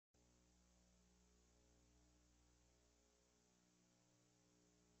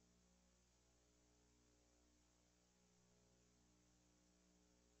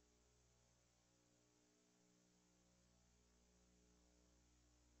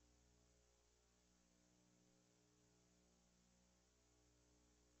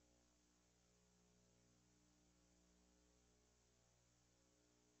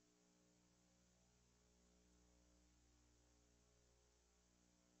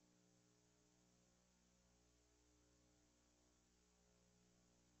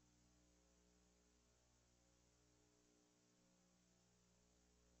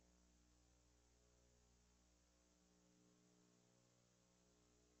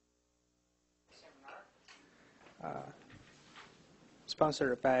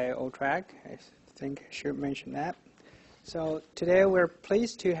sponsored by OTRAC. I think I should mention that. So today we're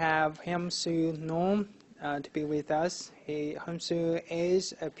pleased to have Hyunsoo Noh to be with us. Hyunsoo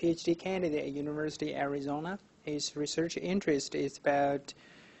is a PhD candidate at University of Arizona. His research interest is about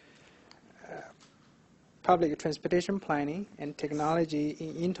public transportation planning and technology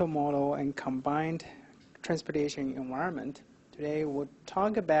in intermodal and combined transportation environment. Today we'll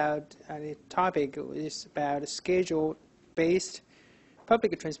talk about the topic is about schedule-based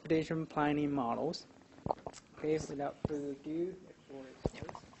public transportation planning models. Okay, without further ado, the floor is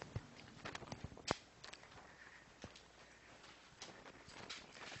yours.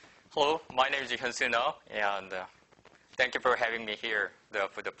 Hello, my name is Hyunsoo Noh, and thank you for having me here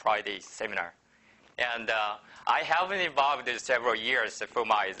for the Friday seminar. And I have been involved in several years for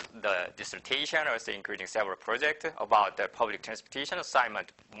the dissertation, also including several projects about the public transportation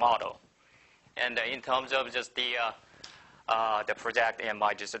assignment model. And in terms of just the project and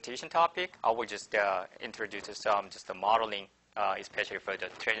my dissertation topic, I will just introduce some just the modeling, especially for the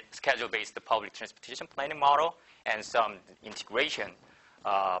schedule-based public transportation planning model, and some integration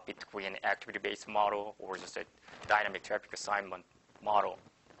between activity-based model or just a dynamic traffic assignment model.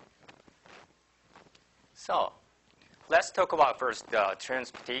 So let's talk about first the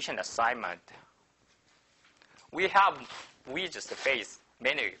transportation assignment. We just face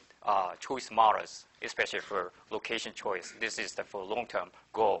many choice models, especially for location choice. This is the for long-term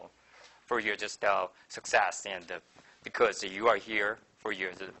goal for your just success, and because you are here for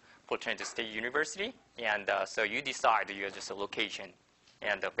your Portland State University, and so you decide your just a location,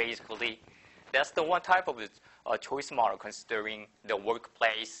 and basically that's the one type of choice model, considering the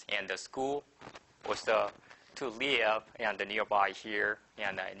workplace and the school, also to live and nearby here,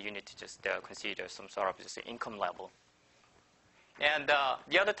 and you need to just consider some sort of just income level. And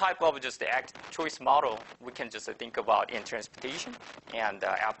the other type of just the choice model we can just think about in transportation, and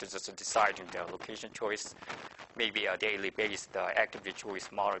after just deciding the location choice, maybe a daily based activity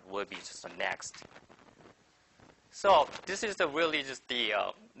choice model will be just next. So this is really just the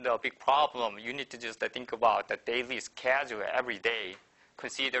big problem. You need to just think about the daily schedule every day,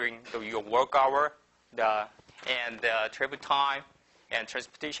 considering your work hour, and travel time, and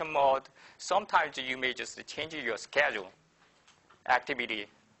transportation mode. Sometimes you may just change your schedule activity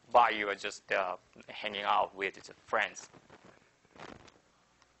by you just hanging out with friends.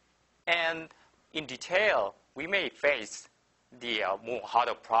 And in detail, we may face the more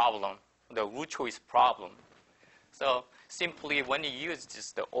harder problem, the route choice problem. So simply when you use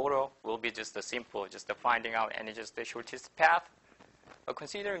just the auto, will be just the simple, just finding out any just the shortest path,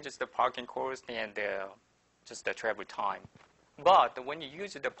 considering just the parking cost and just the travel time. But when you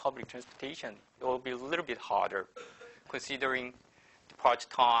use the public transportation, it will be a little bit harder, considering departure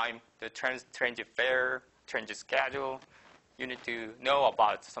time, the transit fare, transit schedule. You need to know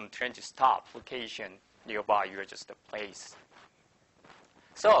about some transit stop location nearby your just the place.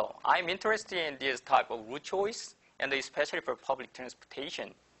 So I'm interested in this type of route choice, and especially for public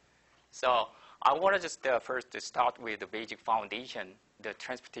transportation. So I want to just first start with the basic foundation, the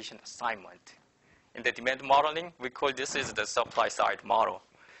transportation assignment. In the demand modeling, we call this is the supply side model.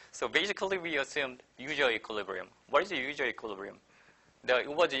 So basically, we assume usual equilibrium. What is the usual equilibrium? It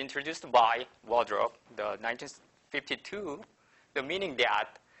was introduced by Waldrop, the 1952, the meaning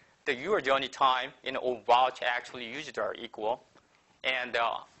that your journey time in all routes actually usually are equal, and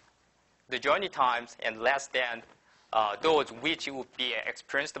the journey times and less than those which would be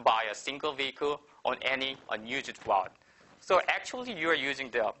experienced by a single vehicle on any unused route. So actually, you are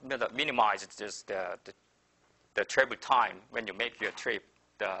using the minimize just the travel time when you make your trip.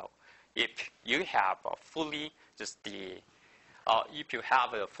 If you have fully just if you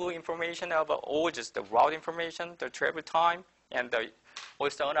have the full information of all just the route information, the travel time, and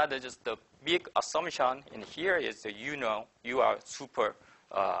also another just the big assumption in here is that you are super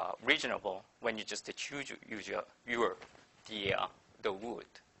reasonable when you just choose the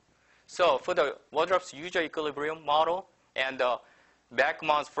route. So for the Waldrop's usual equilibrium model, and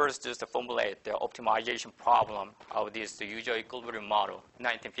Beckman's first just formulate the optimization problem of this usual equilibrium model,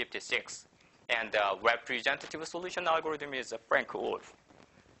 1956. And the representative solution algorithm is Frank Wolf,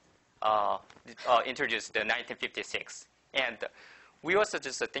 introduced in 1956. And we also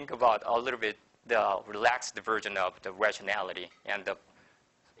just think about a little bit the relaxed version of the rationality, and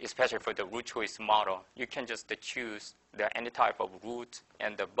especially for the route choice model, you can just choose any type of route,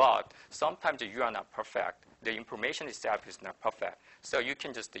 but sometimes you are not perfect. The information itself is not perfect. So you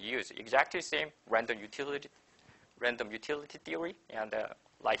can just use exactly the same random utility theory, and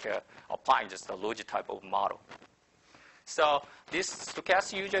applying just a logic type of model. So this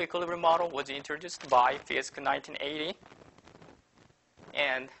stochastic usual equilibrium model was introduced by Fisk in 1980.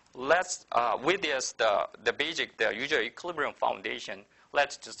 And let's, with this, the basic, the usual equilibrium foundation,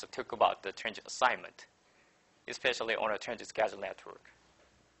 let's just talk about the transit assignment, especially on a transit schedule network.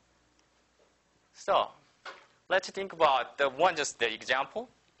 So let's think about just the example,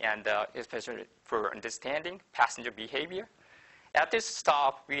 and especially for understanding passenger behavior. At this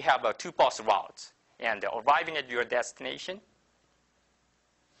stop, we have two bus routes, and arriving at your destination.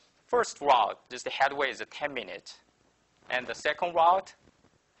 First route, just the headway is 10 minutes, and the second route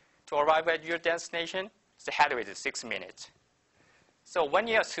to arrive at your destination, the headway is 6 minutes. So when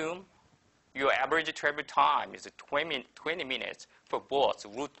you assume your average travel time is 20 minutes for both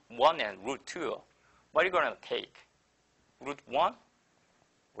route 1 and route 2, what are you going to take? Route 1?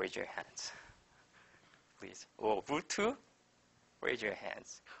 Raise your hands, please. Or route 2? Raise your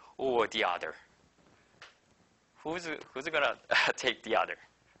hands. Or the other. Who's going to take the other?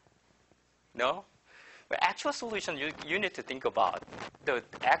 No? The actual solution you need to think about. The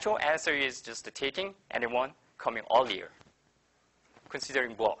actual answer is just taking anyone coming earlier,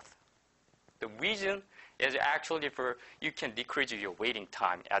 considering both. The reason is actually for you can decrease your waiting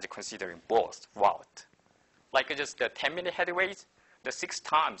time as considering both route. Like just the 10-minute headways, the 6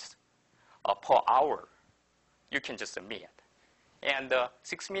 times per hour, you can just meet. And the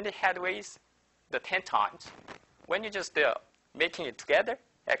 6-minute headways, the 10 times. When you just making it together,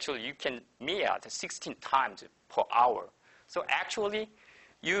 actually you can meet 16 times per hour. So actually,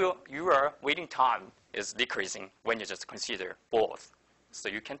 your waiting time is decreasing when you just consider both. So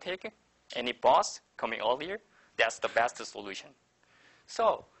you can take any bus coming earlier. That's the best solution.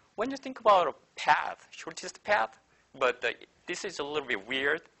 So when you think about a path, shortest path, but this is a little bit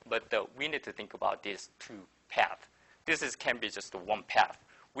weird, but we need to think about these two paths. This can be just one path.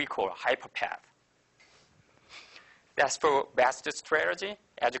 We call a hyperpath. That's for best strategy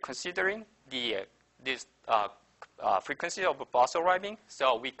as considering this frequency of bus arriving.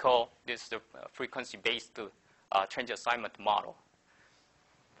 So we call this the frequency-based transit assignment model.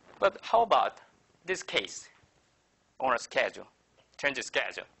 But how about this case on a schedule, transit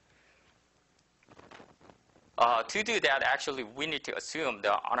schedule? To do that, actually, we need to assume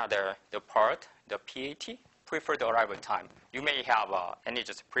the part, the PAT, preferred arrival time. You may have any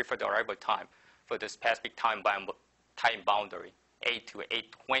just preferred arrival time for the specific time boundary, 8 to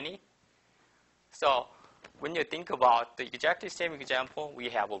 8:20. So when you think about the exactly same example, we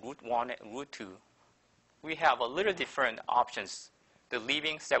have a route 1 and route 2. We have a little different options. The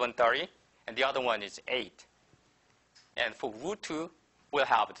leaving 7:30, and the other one is 8. And for route 2, we'll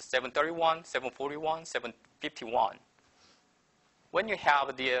have the 7:31, 7:41, 7:51. When you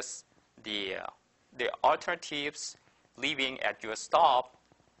have this, the alternatives leaving at your stop,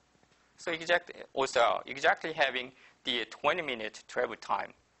 so exactly having the 20-minute travel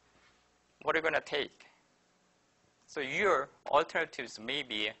time, what are you going to take? So your alternatives may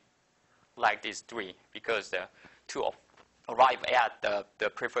be like these 3, because to arrive at the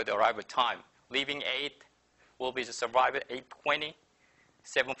preferred arrival time, leaving 8 will be just arrive at 8:20,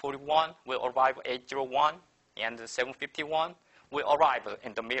 7:41 will arrive at 8:01, and 7:51 will arrive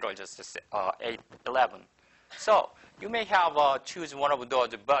in the middle, just 8:11. So you may have choose one of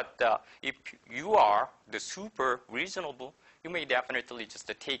those, but if you are the super reasonable, you may definitely just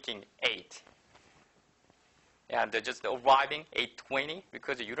taking 8. And just arriving 8:20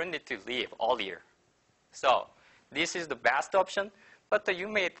 because you don't need to leave earlier. So this is the best option, but you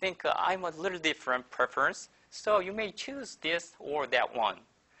may think I'm a little different preference, so you may choose this or that one.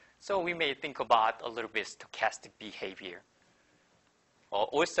 So we may think about a little bit stochastic behavior.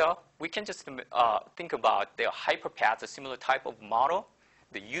 Also, we can just think about the hyperpath, a similar type of model,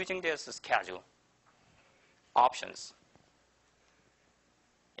 using this schedule options.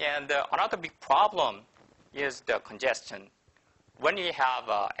 And another big problem is the congestion. When you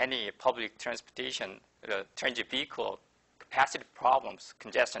have any public transportation, transit vehicle capacity problems,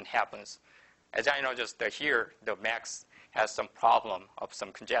 congestion happens. As I know, just here, the MAX has some problem of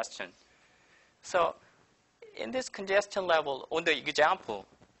some congestion. So in this congestion level, on the example,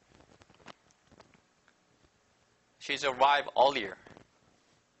 she's arrived earlier,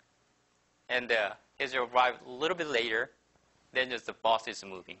 and he's arrived a little bit later, then just the bus is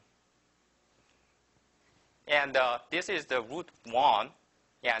moving. And this is the route 1,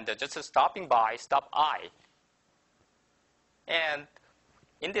 and just stopping by, stop I. And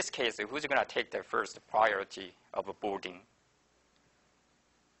in this case, who's going to take the first priority of boarding?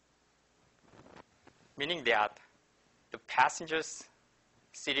 Meaning that the passengers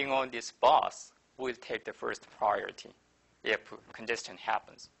sitting on this bus will take the first priority if congestion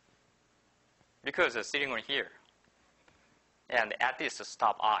happens. Because they're sitting on here. and at this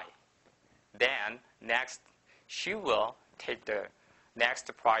stop I. Then next, she will take the next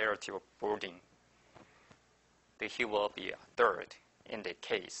priority of boarding. He will be third in the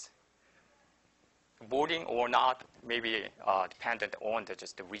case. Boarding or not may be dependent on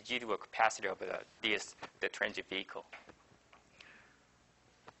just the residual capacity of the transit vehicle.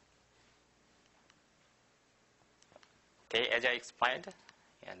 Okay, as I explained,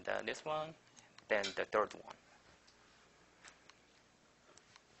 and this one, then the third one.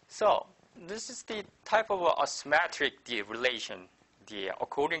 So this is the type of asymmetric relation,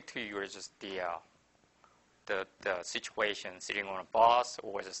 according to your just the situation, sitting on a bus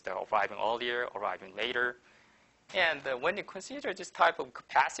or just arriving earlier, arriving later. And when you consider this type of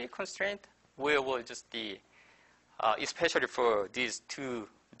capacity constraint, we will just especially for these two,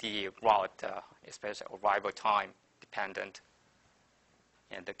 the route, especially arrival time dependent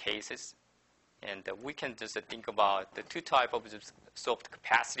in the cases. And we can just think about the two types of soft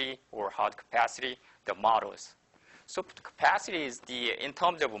capacity or hard capacity, the models. Soft capacity is in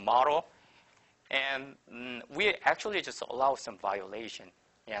terms of a model, and we actually just allow some violation.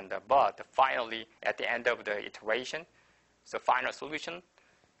 And but finally, at the end of the iteration, the final solution,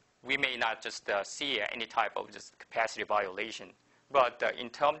 we may not just see any type of just capacity violation. But in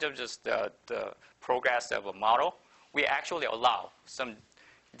terms of just the progress of a model, we actually allow some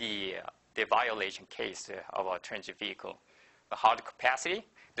the violation case of a transit vehicle. The hard capacity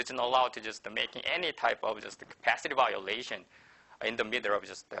doesn't allow to just making any type of just capacity violation in the middle of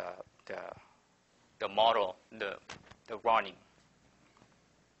just the model, the running.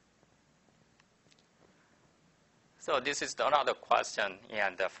 So this is another question,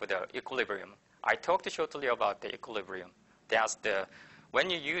 and for the equilibrium. I talked shortly about the equilibrium. That's when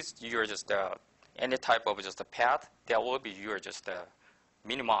you use your just any type of just a path, there will be your just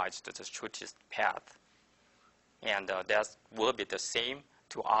minimized the shortest path, and that will be the same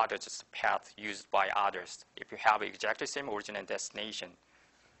to other just path used by others. If you have exactly same origin and destination,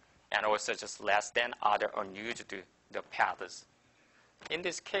 and also just less than other unused the paths. In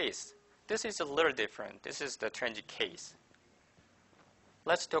this case, this is a little different. This is the transit case.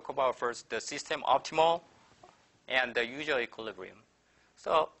 Let's talk about first the system optimal and the usual equilibrium.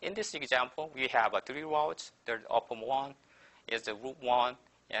 So in this example, we have three routes. The upper one is the route 1,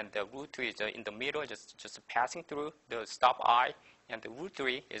 and the route 2 is in the middle, just passing through the stop I, and the route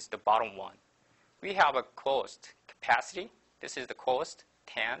 3 is the bottom one. We have a cost capacity. This is the cost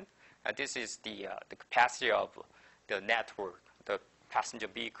 10, and this is the capacity of the network, the passenger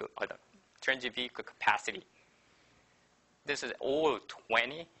vehicle, or the transit vehicle capacity. This is all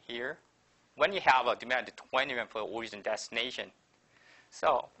 20 here. When you have a demand 20 for origin destination,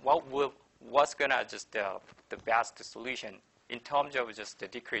 so what's gonna just the best solution in terms of just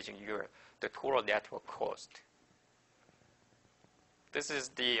decreasing the total network cost? This is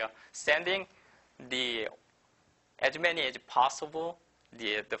the sending as many as possible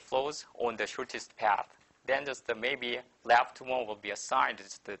the flows on the shortest path. Then just maybe left one will be assigned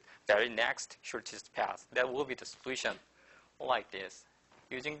to the very next shortest path. That will be the solution, like this.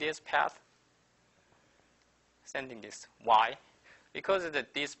 Using this path, sending this. Why? Because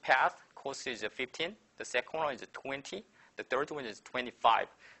this path cost is 15, the second one is 20, the third one is 25.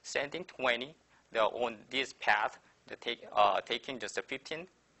 Sending 20 on this path, taking just 15,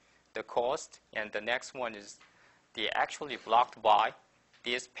 the cost, and the next one is actually blocked by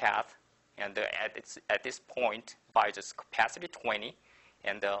this path, and at this point by just capacity 20,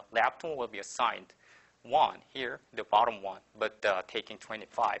 and the left one will be assigned 1 here, the bottom one, but taking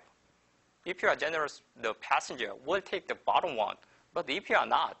 25. If you are generous, the passenger will take the bottom one, but if you are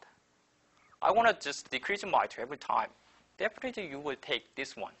not, I want to just decrease my travel time. Definitely you will take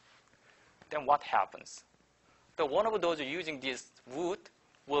this one. Then what happens? The one of those using this route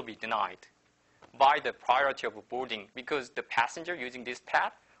will be denied by the priority of boarding, because the passenger using this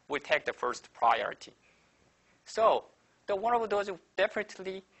path will take the first priority. So the one of those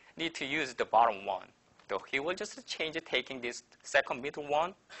definitely need to use the bottom one. So he will just change it, taking this second middle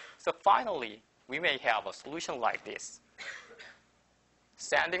one. So finally, we may have a solution like this.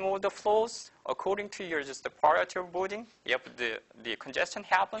 Sending all the flows according to your just the priority of boarding. If the congestion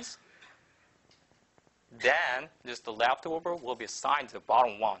happens, then just the leftover will be assigned to the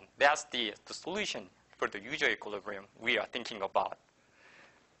bottom one. That's the solution for the usual equilibrium we are thinking about.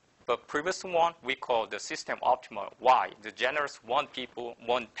 But previous one we call the system optimal. Why? The generous one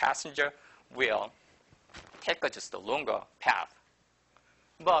passenger will take just a longer path.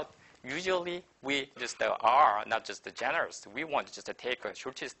 But usually we just are not just the generous. We want just to take a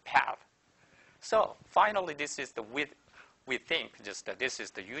shortest path. So finally, this is we think just that this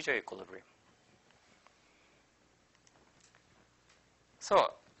is the usual equilibrium.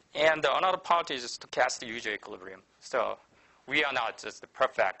 So, and another part is stochastic usual equilibrium. So we are not just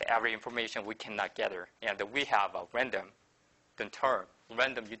perfect. Every information we cannot gather. And we have a random term.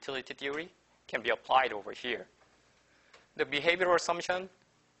 Random utility theory can be applied over here. The behavioral assumption,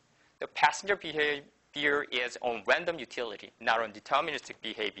 the passenger behavior is on random utility, not on deterministic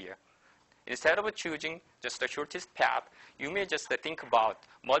behavior. Instead of choosing just the shortest path, you may just think about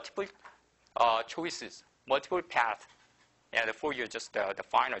multiple choices, multiple paths, and for you just the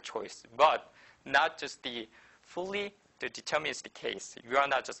final choice, but not just the fully the deterministic case. You are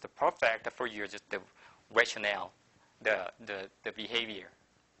not just the perfect for you just the rationale, the behavior.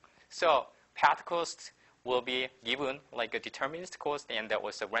 So path cost will be given like a deterministic cost, and that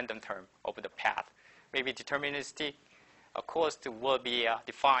was a random term of the path. Maybe deterministic cost will be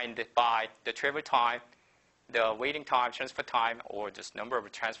defined by the travel time, the waiting time, transfer time, or just number of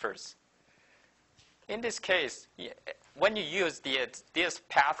transfers. In this case, when you use this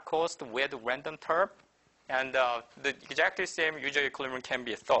path cost with random term, and the exactly same usual equilibrium can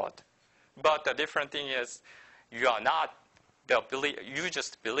be thought. But the different thing is you are not you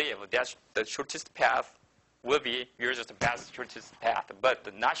just believe that the shortest path will be just the best shortest path, but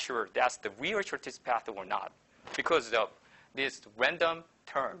not sure that's the real shortest path or not, because of this random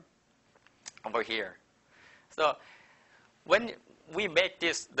term over here. So when we make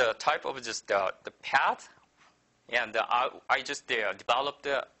this the type of just the path, and I just developed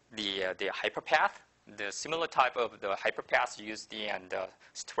the hyperpath, the similar type of the hyperpath used in the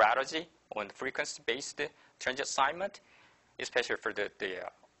strategy on the frequency-based transient assignment, especially for the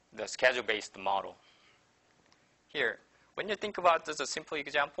schedule-based model. Here, when you think about this a simple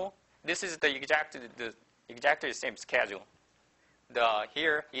example, this is the exactly same schedule.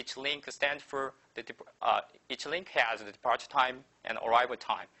 Here, each link stands for each link has the departure time and arrival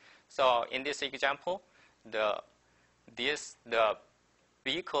time. So in this example, the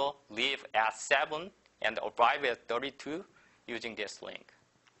vehicle leave at 7 and arrive at 32 using this link.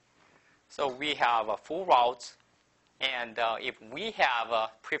 So we have 4 routes, and if we have a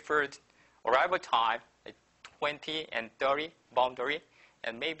preferred arrival time, 20 and 30 boundary,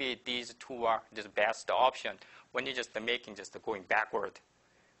 and maybe these two are the best option when you're just making just going backward,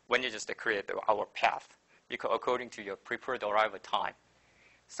 when you just create our path, because according to your preferred arrival time.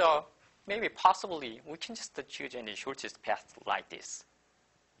 So maybe possibly we can just choose any shortest path like this.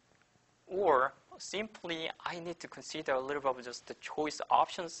 Or simply I need to consider a little bit of just the choice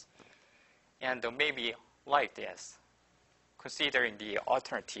options, and maybe like this, considering the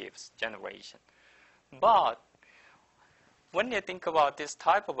alternatives generation. But when you think about this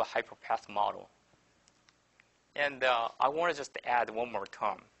type of a hyperpath model, and I want to just add one more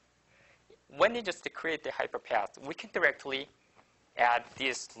term. When you just create the hyperpath, we can directly add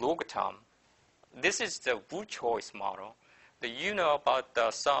this log term. This is the root choice model. You know about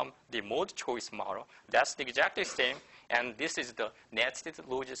the mode choice model. That's exactly the same, and this is the nested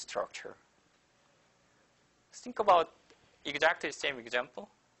logic structure. Think about exactly the same example.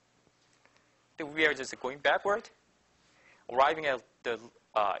 We are just going backward, arriving at the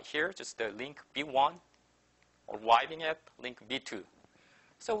here, just the link B1, arriving at link B2.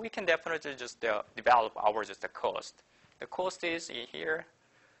 So we can definitely just develop our just the cost. The cost is in here,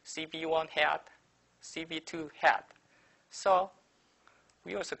 CB1 hat, CB2 hat. So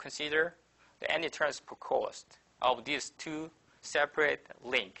we also consider the any transport cost of these two separate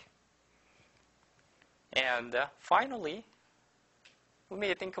links. And finally, we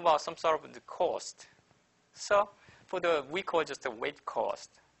may think about some sort of the cost. So for we call just the weight cost.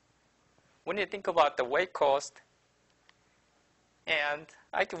 When you think about the weight cost, and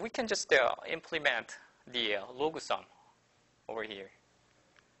we can just implement the log sum over here.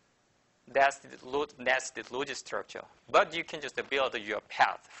 That's the nested logic structure. But you can just build your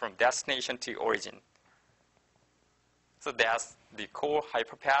path from destination to origin. So that's the core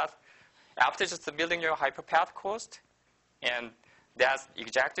hyperpath. After just building your hyperpath cost, and that's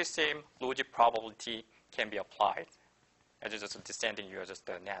exactly the same logic probability can be applied as just descending your just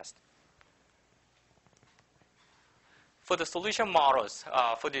nest. For the solution models,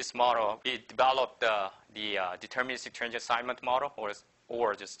 for this model, we developed the deterministic transient assignment model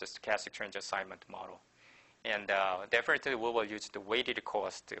or just the stochastic transient assignment model. And definitely we will use the weighted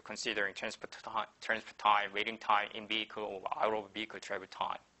cost considering transport time, waiting time in vehicle or out of vehicle travel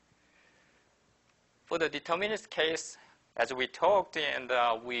time. For the deterministic case, as we talked, and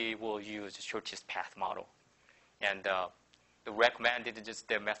we will use the shortest path model. And the recommended just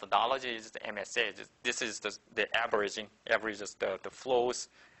the methodology is the MSA. This is the averaging, averages the flows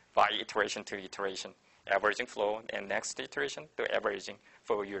by iteration to iteration. Averaging flow, and next iteration, the averaging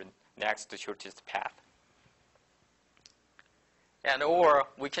for your next shortest path. And or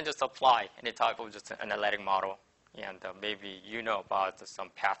we can just apply any type of just analytic model. And maybe you know about some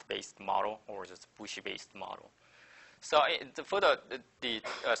path-based model or just Bushy-based model. So for the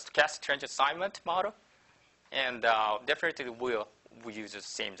stochastic transit assignment model, and definitely we use the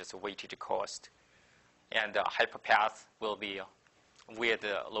same just weighted cost. And hyperpath will be with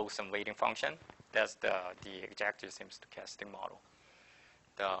the low-sum weighting function. That's the exactly same stochastic model.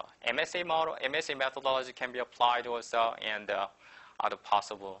 The MSA model, MSA methodology can be applied also, and other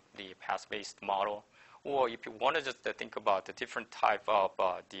possible the path-based model. Or if you want to just think about the different type of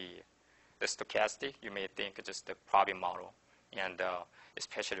the stochastic, you may think just the problem model, and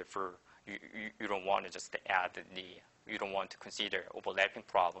especially for you don't want to just add you don't want to consider overlapping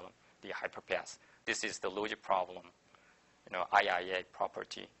problem, the hyperpath. This is the logic problem, IIA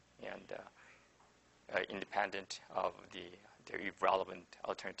property, and independent of the irrelevant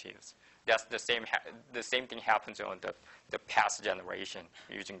alternatives. That's the same thing happens on the path generation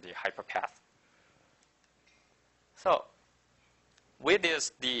using the hyperpath. So with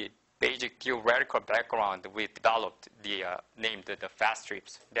this, the basic theoretical background, we developed named the fast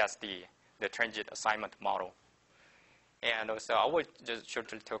strips. That's the transit assignment model. And also, I will just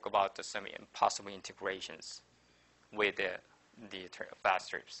shortly talk about some possible integrations with the fast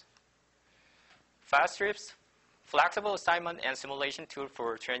strips. Fast strips, flexible assignment and simulation tool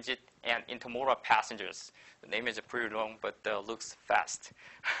for transit and intermodal passengers. The name is pretty long, but looks fast.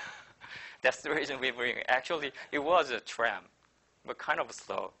 That's the reason we bring. Actually, it was a tram, but kind of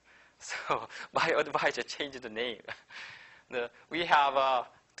slow. So my advice to change the name. We have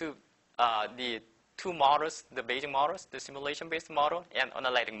the two models, the Bayesian models, the simulation-based model and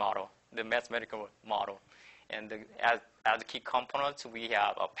analytic model, the mathematical model. And as key components, we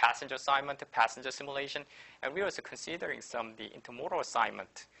have a passenger assignment, a passenger simulation, and we're also considering the intermodal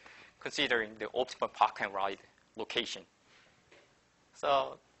assignment, considering the optimal park and ride location.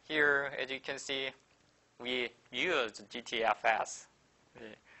 So here, as you can see, we use GTFS.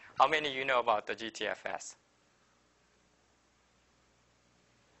 How many of you know about the GTFS?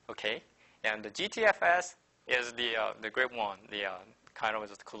 Okay, and the GTFS is the great one, the kind of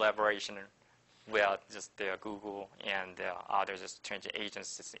just collaboration with just Google and other just transit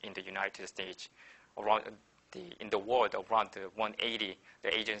agencies in the United States, around in the world, around 180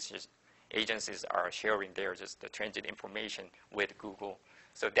 the agencies are sharing their just the transit information with Google.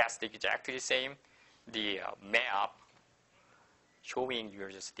 So that's exactly the same. The map showing you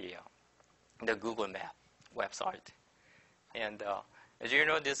just the Google Map website, and as you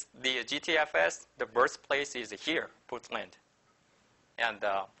know, the GTFS, the birthplace is here, Portland, and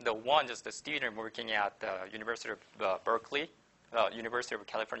the one just the student working at the University of Berkeley, University of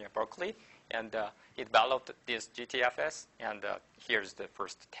California, Berkeley, and he developed this GTFS, and here's the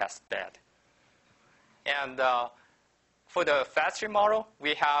first test bed. And for the fast strips model,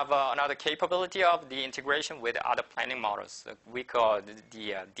 we have another capability of the integration with other planning models. We call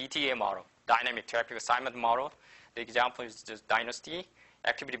the DTA model, dynamic traffic assignment model. The example is just Dynasty,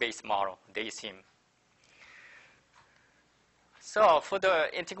 activity-based model, DASIM. So for the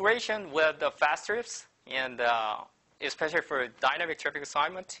integration with the fast strips, and especially for dynamic traffic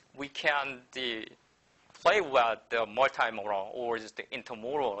assignment, we can play with the multimodal or just the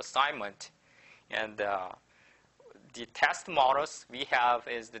intermodal assignment. And the test models we have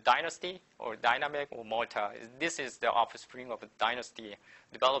is the Dynasty or dynamic or multi. This is the offspring of the Dynasty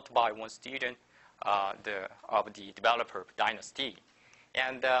developed by one student of the developer of Dynasty.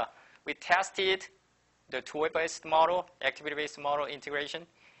 And we tested the tool-based model, activity-based model integration,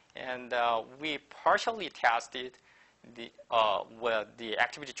 and we partially tested with the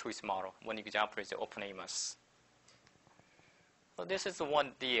activity choice model. One example is OpenAMOS. So this is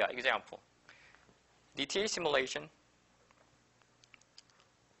the example. DTA simulation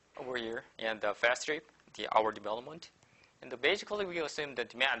over here, and the fast strip, our development. And basically, we assume the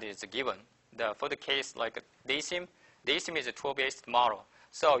demand is given. For the case like DASIM is a tool-based model.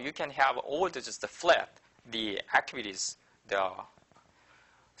 So you can have all just the flat, the activities.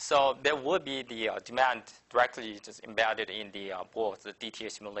 So there would be the demand directly just embedded in both the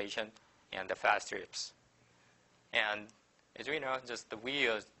DTA simulation and the fast strips. And as we know, we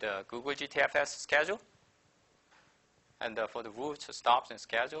use the Google GTFS schedule. And for the routes, stops, and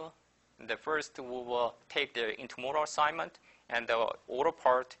schedule, the first we will take the intermodal assignment, and the order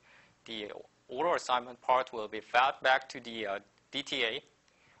part, the order assignment part will be fed back to the DTA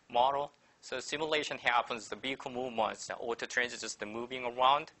model. So simulation happens, the vehicle movements, the auto transit just moving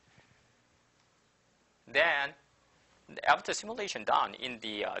around. Then, after simulation done in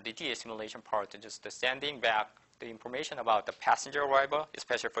the DTA simulation part, just sending back the information about the passenger arrival,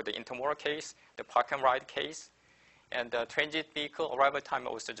 especially for the intermodal case, the park and ride case, And the transit vehicle arrival time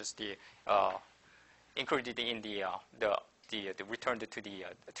also just the included in the returned to the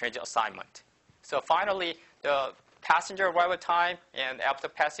transit assignment. So finally, the passenger arrival time, and after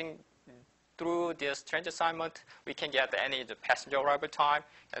passing through this transit assignment, we can get the passenger arrival time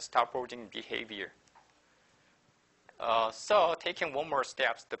and start boarding behavior. So taking one more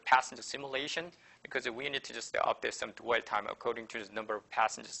step, the passenger simulation, because we need to just update some dwell time according to the number of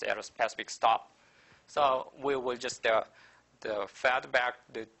passengers at a specific stop. So we will just fed back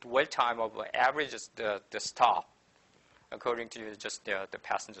the dwell time of average the stop according to just the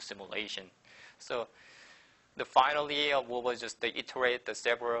passenger simulation. So finally, we will just iterate the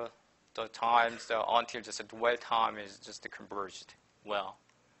several times until just the dwell time is just converged well.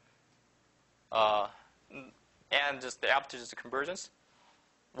 And just after just the convergence,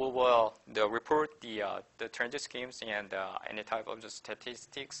 we will report the transit schemes and any type of just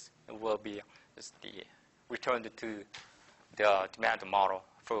statistics will be just returned to the demand model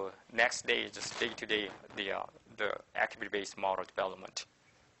for next day, just day-to-day, the activity-based model development.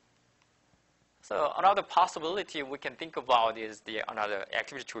 So another possibility we can think about is another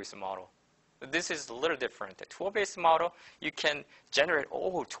activity choice model. This is a little different. The tour-based model, you can generate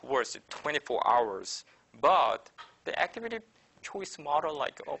all tours 24 hours, but the activity choice model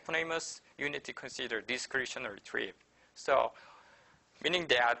like autonomous, you need to consider discretionary trip. So meaning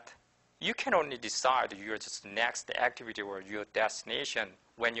that you can only decide your just next activity or your destination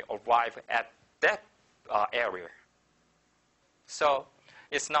when you arrive at that area. So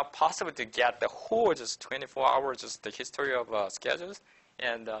it's not possible to get the whole just 24 hours, just the history of schedules.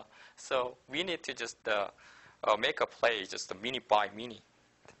 And so we need to just make a play, just minute by minute,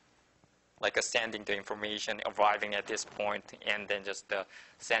 like sending the information, arriving at this point, and then just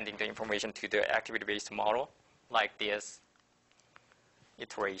sending the information to the activity-based model, like this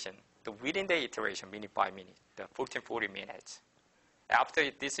iteration. The within the iteration, minute by minute, the 40 minutes.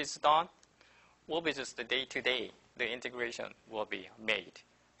 After this is done, will be just the day-to-day. The integration will be made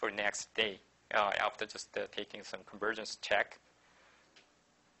for next day after just taking some convergence check.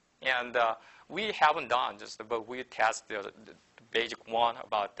 And we haven't done but we test the basic one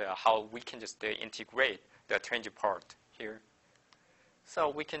about how we can just integrate the transit part here. So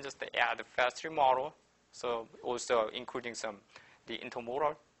we can just add the fast three model. So also including the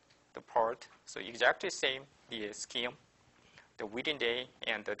intermodal the part. So exactly same the scheme, the within day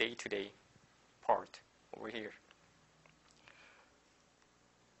and the day-to-day part over here.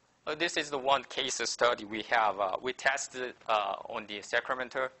 This is the one case study we have. We tested on the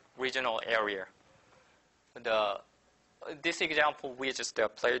Sacramento regional area. This example we just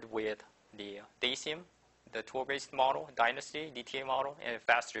played with the DaySim, the tour-based model, Dynasty, DTA model, and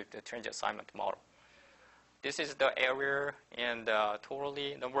faster the transit assignment model. This is the area, and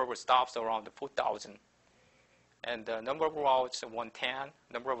totally number of stops around 4,000. And the number of routes 110,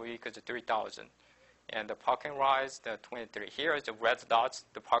 number of vehicles 3,000. And the parking rides, the 23. Here is the red dots,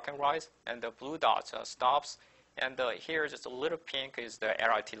 the parking rides, and the blue dots stops. And here just a little pink is the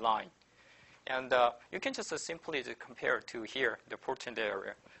LRT line. And you can just simply compare to here, the Portland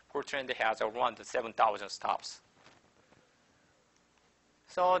area. Portland has around 7,000 stops.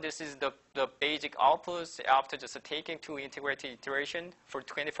 So this is the basic outputs after just taking two integrated iteration for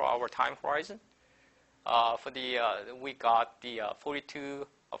 24-hour time horizon. We got the 42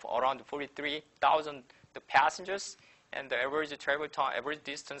 of around 43,000 passengers, and the average travel time, average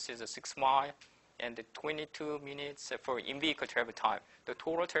distance is 6 miles, and the 22 minutes for in-vehicle travel time. The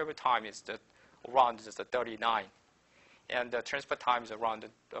total travel time is around just 39, and the transport time is around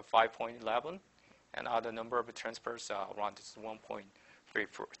 5.11, and other number of transfers around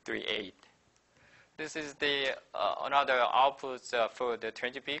 1.338. This is the another outputs for the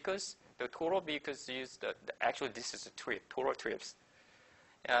transit vehicles. The total vehicles used, actually this is a trip, total trips,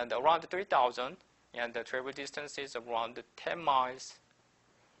 and around 3,000, and the travel distance is around 10 miles,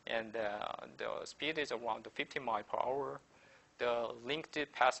 and the speed is around 50 miles per hour. The linked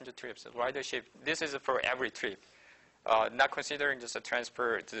passenger trips, ridership, this is for every trip, not considering just the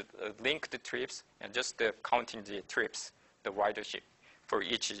transfer, the linked trips, and just counting the trips, the ridership for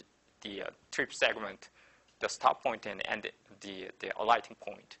each trip segment, the stop point and the alighting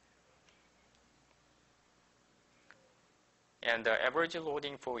point. And the average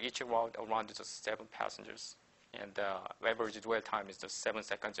loading for each route around just 7 passengers. And the average dwell time is just 7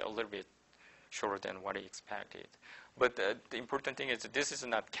 seconds, a little bit shorter than what I expected. But the important thing is this is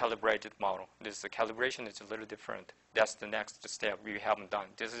not calibrated model. The calibration is a little different. That's the next step we haven't done.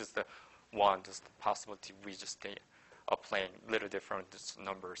 This is the one, just the possibility we just are playing little different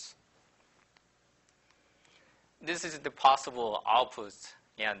numbers. This is the possible outputs,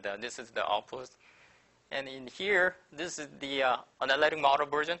 and this is the output. And in here, this is the analytic model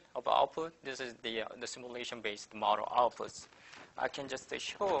version of output. This is the simulation-based model outputs. I can just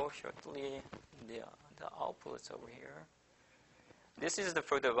show shortly the outputs over here. This is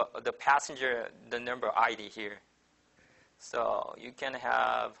for the passenger, the number ID here. So you can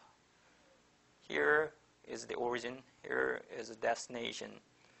have, here is the origin, here is the destination.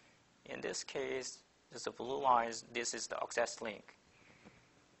 In this case, there's the blue lines, this is the access link.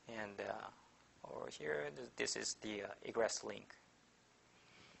 And over here, this is the egress link.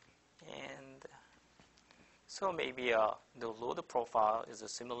 And so maybe the load profile is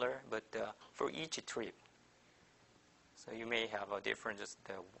similar, but for each trip. So you may have a different, just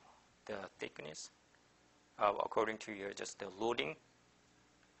the thickness according to your just the loading.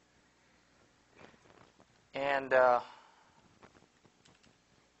 And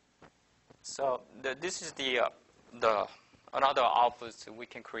so this is the another outputs we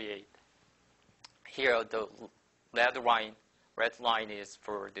can create. Here the red line is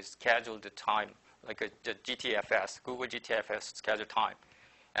for the scheduled time, like the GTFS, Google GTFS scheduled time.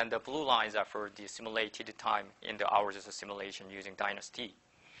 And the blue lines are for the simulated time in the hours of simulation using Dynasty.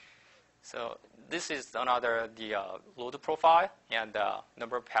 So this is another load profile and the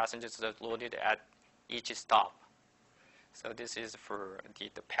number of passengers that loaded at each stop. So this is for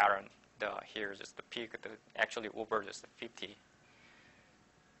the pattern. Here is just the peak, actually over just 50.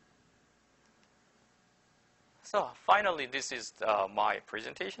 So finally, this is my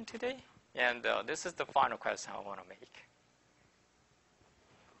presentation today. And this is the final question I want to make.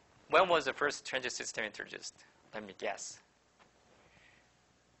 When was the first transit system introduced? Let me guess.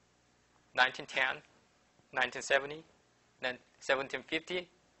 1910, 1970, 1750?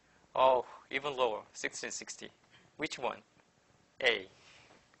 Oh, even lower, 1660. Which one? A,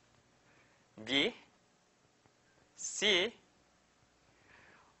 B, C,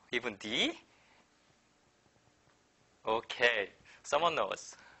 even D? Okay, someone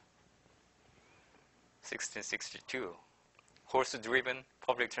knows. 1662. Horse-driven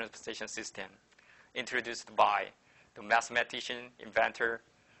public transportation system introduced by the mathematician, inventor,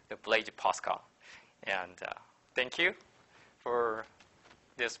 the Blaise Pascal. And thank you for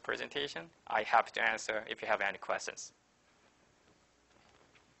this presentation. I'm happy to answer if you have any questions.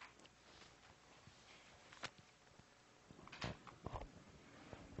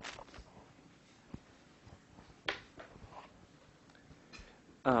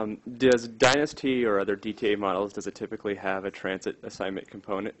 Does Dynasty or other DTA models, does it typically have a transit assignment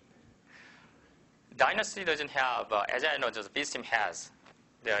component? Dynasty doesn't have, as I know, just VSIM has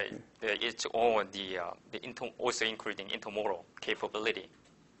its own, also including intermodal capability.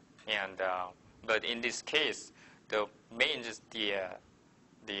 And, but in this case, the main, just the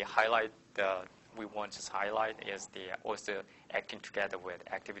highlight we want to highlight is also acting together with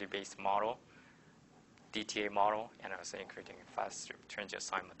activity-based model, DTA model, and also including fast transit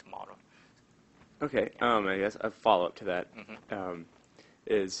assignment model. Okay, I guess a follow-up to that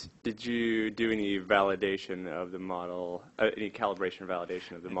is, did you do any validation of the model, any calibration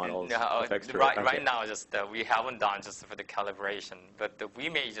validation of the model's effects? Right now, just we haven't done just for the calibration, but we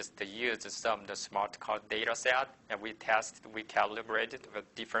may just use some the smart card data set, and we calibrated with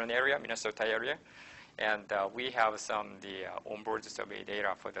different area, Minnesota area, and we have some onboard survey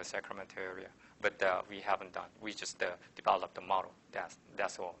data for the Sacramento area, but we haven't done. We just developed the model.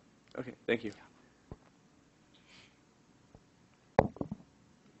 That's all. Okay, thank you.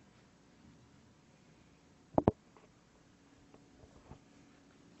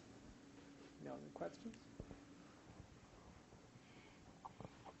 No other questions?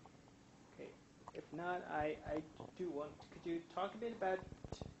 Okay. If not, I do want. Could you talk a bit about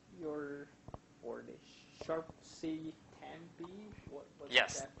the Sharp C10B?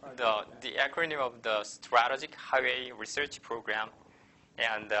 Yes, the acronym of the Strategic Highway Research Program,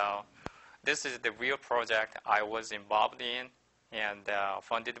 and this is the real project I was involved in, and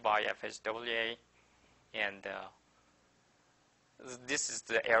funded by FHWA, and this is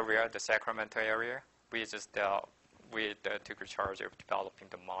the area, the Sacramento area. We just took charge of developing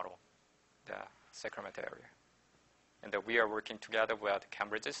the model, the Sacramento area, and we are working together with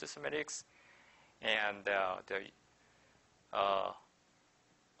Cambridge Systematics and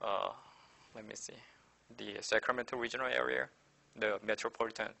let me see, the Sacramento regional area, the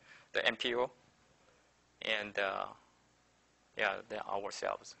metropolitan, the MPO, and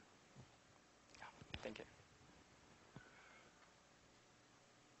ourselves. Yeah, thank you.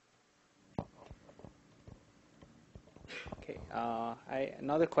 Okay.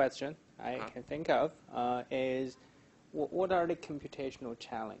 Another question I can think of is, what are the computational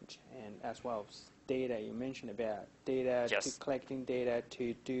challenge and as well as data. You mentioned about data Yes. to collecting data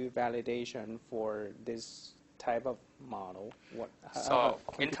to do validation for this type of model. So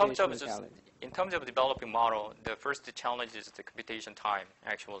in terms of computational challenge? in terms of developing model, the first challenge is the computation time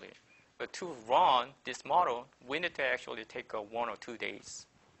actually. But to run this model, we need to actually take 1 or 2 days.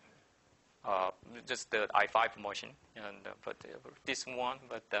 Just the i5 machine and put this one,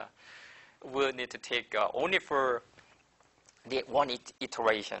 but we'll need to take only for the one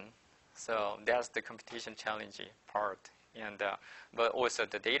iteration. So that's the computation challenging part. And but also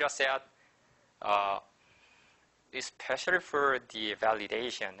the data set, especially for the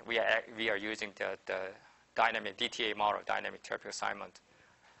validation, we are using the dynamic DTA model, dynamic traffic assignment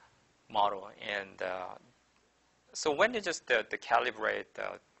model. And so when you just calibrate,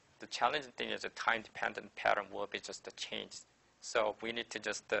 the challenging thing is the time-dependent pattern will be just changed. So we need to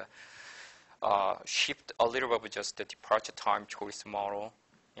just shift a little bit with just the departure time choice model,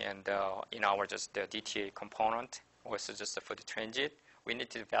 and in our just the DTA component, also just for the transit, we need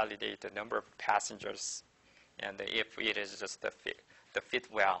to validate the number of passengers, and if it is just the fit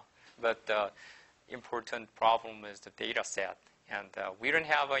well. But the important problem is the data set, and we don't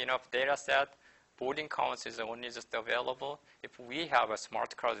have enough data set. Boarding counts is only just available. If we have a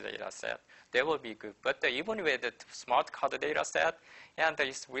smart card data set, that will be good. But even with the smart card data set, and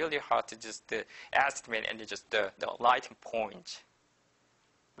it's really hard to just estimate any just the lighting point.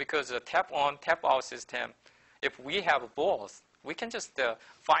 Because the tap on, tap out system, if we have both, we can just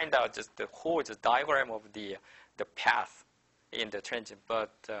find out just the whole diagram of the path in the transit, but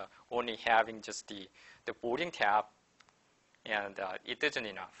only having just the boarding tab, and it isn't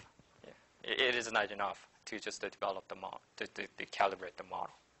enough. It is not enough to just develop the model, to calibrate the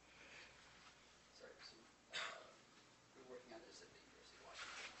model. Sorry, so, we're working on this at the University of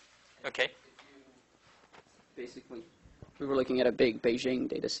Washington. Okay. Basically, we were looking at a big Beijing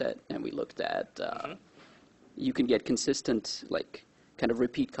data set, and we looked at you can get consistent, like, kind of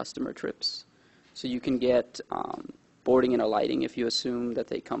repeat customer trips. So you can get boarding and alighting if you assume that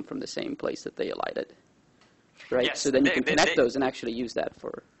they come from the same place that they alighted, right? Yes, so then you can connect those and actually use that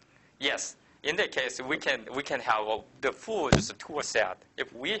for. Yes, in that case, we can have the full just tool set.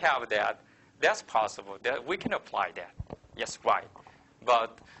 If we have that, that's possible. That we can apply that. Yes, right.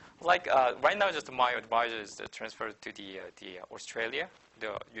 But like right now, just my advisor is transferred to the Australia,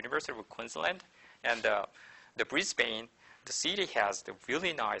 the University of Queensland, and the Brisbane. The city has the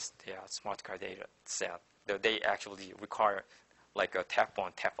really nice smart card data set. They actually require like a tap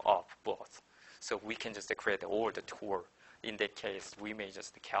on, tap off both. So we can just create all the tour. In that case, we may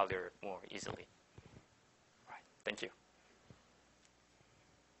just calibrate more easily. Right. Thank you.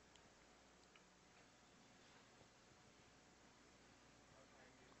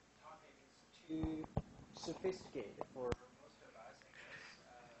 Too sophisticated for most of us,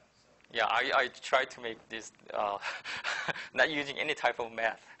 I guess. Yeah, I try to make this not using any type of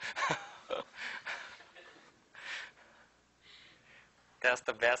math. That's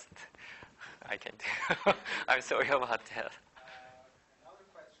the best I can do. I'm sorry about that. Another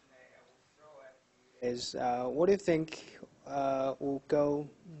question I will throw at you is, what do you think will go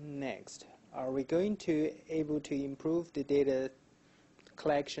next? Are we going to able to improve the data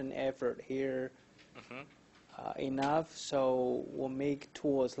collection effort here enough so we'll make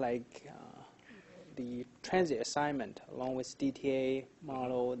tools like the transit assignment along with DTA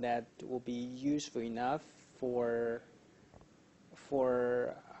model that will be useful enough for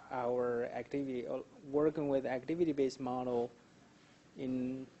our activity, working with activity-based model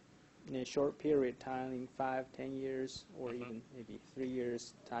in a short period of time, in 5-10 years, or even maybe 3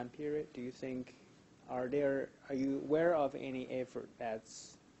 years time period? Do you think, are you aware of any effort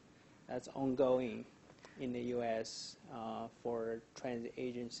that's ongoing in the U.S. For transit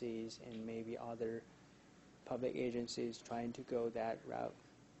agencies and maybe other public agencies trying to go that route?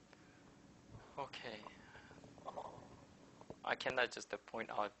 Okay. I cannot just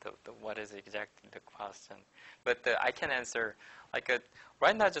point out what is exactly the question, but I can answer. Like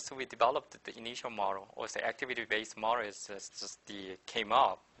right now, just we developed the initial model, or the activity-based model is just came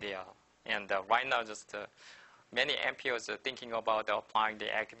up there, and right now just many MPOs are thinking about applying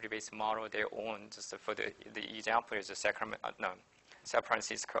the activity-based model their own. Just for the example is San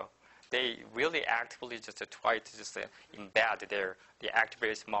Francisco. They really actively just try to just embed the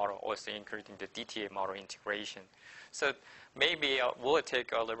activity-based model, also including the DTA model integration. So maybe will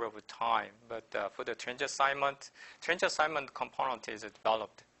take a little bit of time, but for the transit assignment component is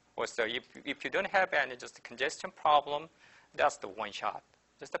developed. Also, if you don't have any just congestion problem, that's the one shot.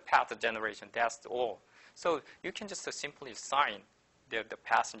 Just the path generation, that's all. So you can just simply assign the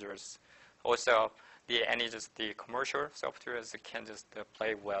passengers. Also, any just the commercial softwares can just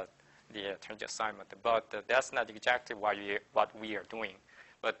play with the transit assignment. But that's not exactly what we are doing.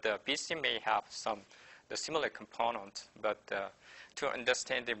 But the BC may have the similar components, but to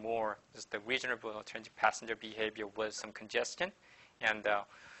understand it more, just the reasonable transit passenger behavior with some congestion. And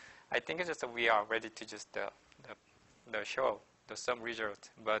I think it's just that we are ready to just show some result,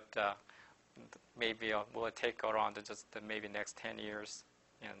 but maybe will take around just maybe next 10 years,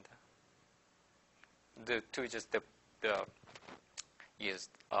 and to just use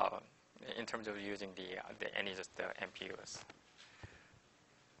in terms of using any just the MPUs.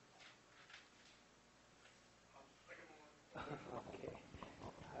 Okay,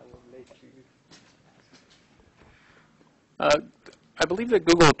 I will let you. I believe the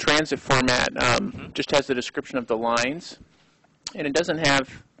Google Transit format just has the description of the lines, and it doesn't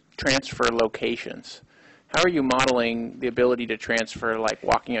have transfer locations. How are you modeling the ability to transfer, like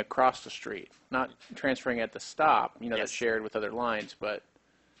walking across the street? Not transferring at the stop, Yes. that's shared with other lines, but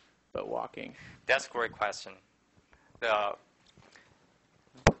walking. That's a great question. The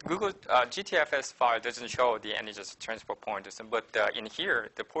Google GTFS file doesn't show any just transport points, but in here,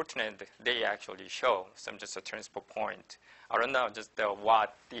 the Portland, they actually show some just a transport point. I don't know just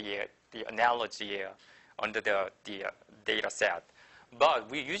what the analogy under the data set, but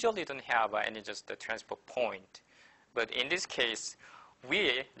we usually don't have any just the transport point. But in this case,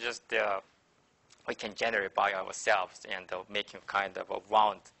 we just we can generate by ourselves and making kind of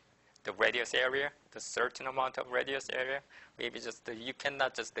around the radius area, the certain amount of radius area. Maybe just you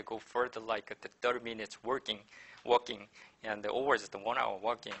cannot just go further like the 30 minutes walking, and over just 1 hour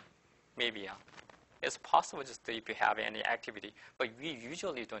walking. Maybe it's possible just if you have any activity, but we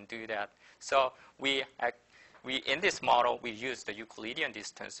usually don't do that. So we in this model we use the Euclidean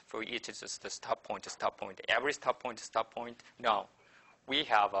distance for each just the stop point to stop point. Every stop point to stop point. No, we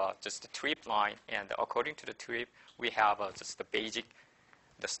have just a trip line, and according to the trip, we have just the basic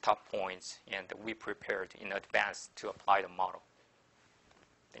the stop points, and we prepared in advance to apply the model.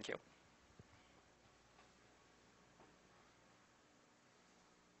 Thank you.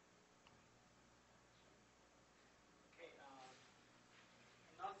 Okay,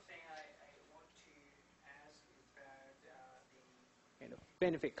 another thing I want to ask is about the kind of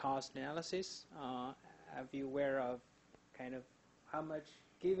benefit cost analysis. Are you aware of kind of how much,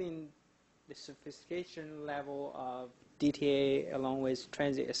 given the sophistication level of DTA along with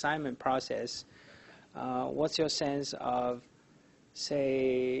transit assignment process, what's your sense of,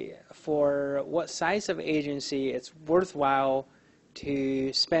 say, for what size of agency it's worthwhile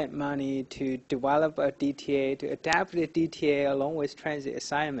to spend money to develop a DTA, to adapt the DTA along with transit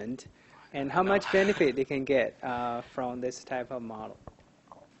assignment, and how much benefit they can get from this type of model?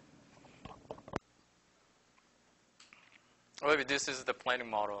 Well, this is the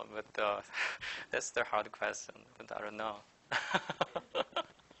planning model, but that's the hard question, but I don't know.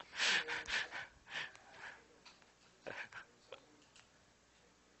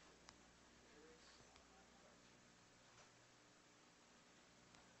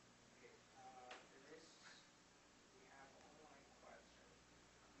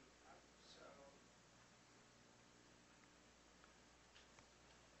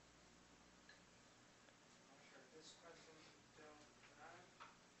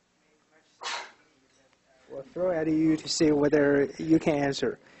 We'll throw at you to see whether you can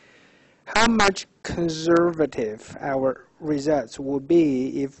answer. How much conservative our results will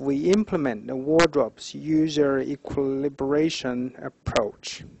be if we implement the wardrobe's user equilibration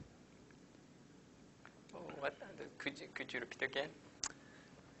approach? What? Could you repeat again?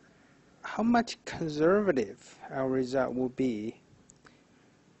 How much conservative our result will be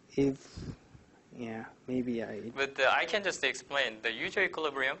if, yeah, maybe I... But I can just explain the user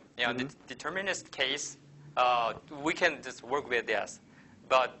equilibrium. The determinist case, we can just work with this.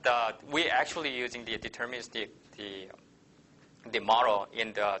 But we're actually using the deterministic the model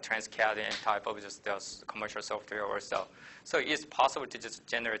in the Transcat and type of just the commercial software or so. So it's possible to just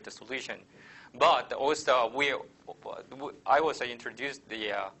generate the solution. But also I also introduced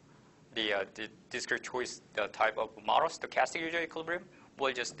the discrete choice type of model, stochastic user equilibrium,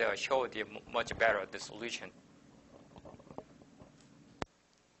 will just show the much better the solution.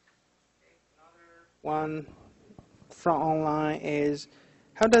 One from online is,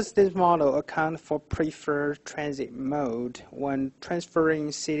 how does this model account for preferred transit mode when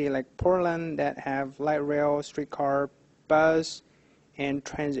transferring cities like Portland that have light rail, streetcar, bus, and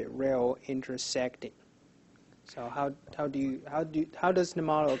transit rail intersecting? So how does the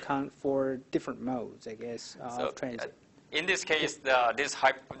model account for different modes, I guess, of transit? In this case,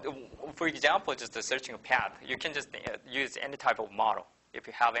 for example, just the searching a path, you can just use any type of model if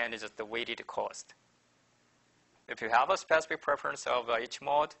you have any just the weighted cost. if you have a specific preference of each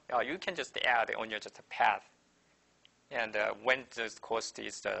mode, you can just add on your just a path. And when the cost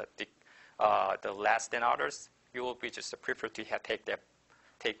is the less than others, you will be just prefer to take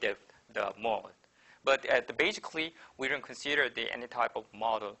the mode. But basically, we don't consider any type of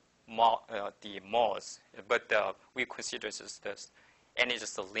model the modes, but we consider just any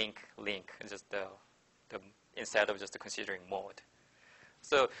just a link, just the instead of just considering mode.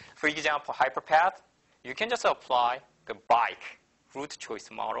 So, for example, hyperpath, you can just apply the bike route choice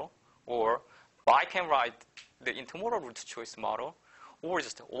model, or bike and ride the intermodal route choice model, or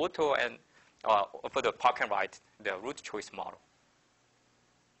just auto and for the park and ride the route choice model.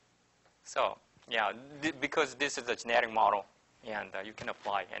 So, yeah, because this is a generic model, and you can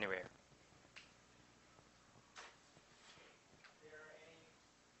apply anywhere.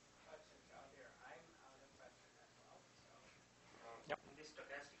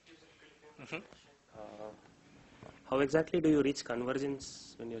 How exactly do you reach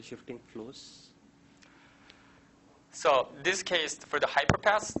convergence when you're shifting flows? So this case for the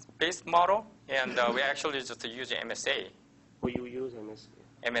hyperpath-based model, and we actually just use MSA. Oh, you use MSA.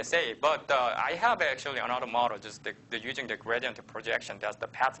 MSA, but I have actually another model, just using the gradient projection. That's the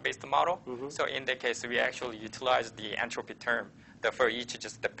path-based model. Mm-hmm. So in that case, we actually utilize the entropy term for each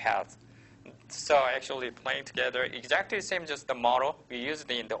just the path. So actually playing together exactly the same, just the model we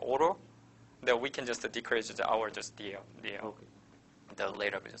used in the auto, that we can just decrease our just the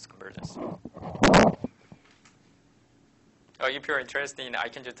later just convergence. If you're interested, I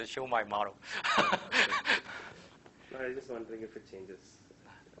can just show my model. No, I was just wondering if it changes.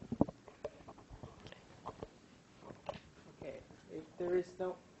 Okay, if there is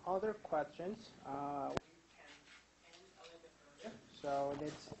no other questions, we can end a little bit earlier. So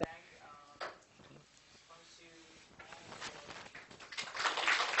let's